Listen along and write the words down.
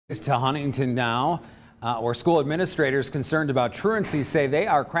To Huntington now, where school administrators concerned about truancy say they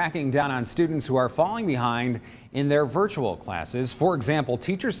are cracking down on students who are falling behind in their virtual classes. For example,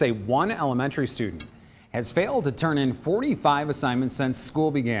 teachers say one elementary student has failed to turn in 45 assignments since school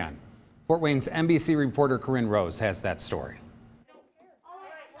began. Fort Wayne's NBC reporter Corinne Rose has that story.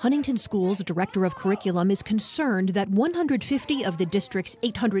 Huntington School's director of curriculum is concerned that 150 of the district's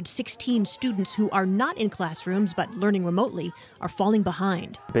 816 students who are not in classrooms but learning remotely are falling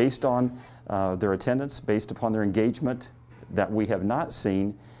behind. Based on their attendance, based upon their engagement that we have not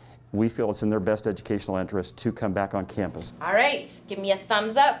seen, we feel it's in their best educational interest to come back on campus. All right, give me a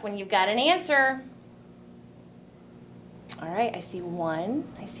thumbs up when you've got an answer. All right, I see one,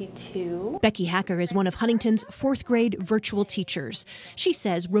 I see two. Becky Hacker is one of Huntington's fourth grade virtual teachers. She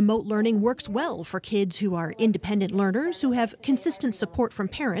says remote learning works well for kids who are independent learners who have consistent support from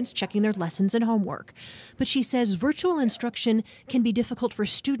parents checking their lessons and homework. But she says virtual instruction can be difficult for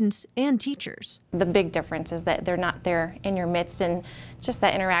students and teachers. The big difference is that they're not there in your midst, and just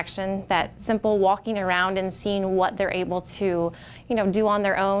that interaction, that simple walking around and seeing what they're able to, do on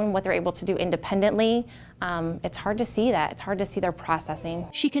their own, what they're able to do independently. It's hard to see that. It's hard to see their processing.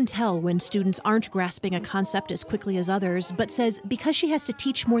 She can tell when students aren't grasping a concept as quickly as others, but says because she has to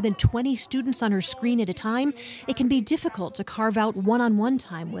teach more than 20 students on her screen at a time, it can be difficult to carve out one-on-one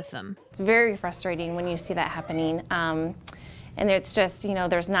time with them. It's very frustrating when you see that happening. And it's just,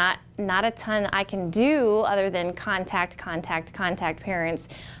 there's not a ton I can do other than contact parents.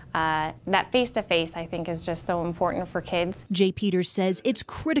 That face-to-face, I think, is just so important for kids. Jay Peters says it's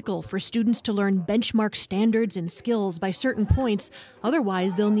critical for students to learn benchmark standards and skills by certain points.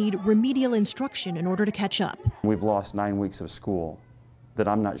 Otherwise, they'll need remedial instruction in order to catch up. We've lost 9 weeks of school that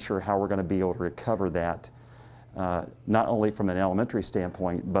I'm not sure how we're going to be able to recover that. Not only from an elementary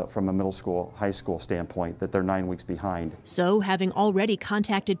standpoint, but from a middle school, high school standpoint, that they're 9 weeks behind. So, having already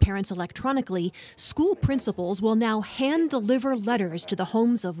contacted parents electronically, school principals will now hand-deliver letters to the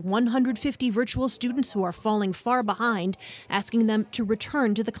homes of 150 virtual students who are falling far behind, asking them to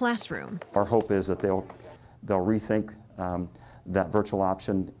return to the classroom. Our hope is that they'll rethink that virtual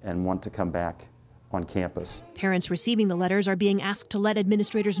option and want to come back on campus. Parents receiving the letters are being asked to let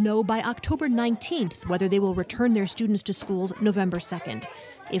administrators know by October 19th whether they will return their students to schools November 2nd.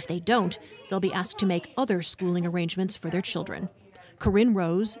 If they don't, they'll be asked to make other schooling arrangements for their children. Corinne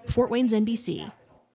Rose, Fort Wayne's NBC.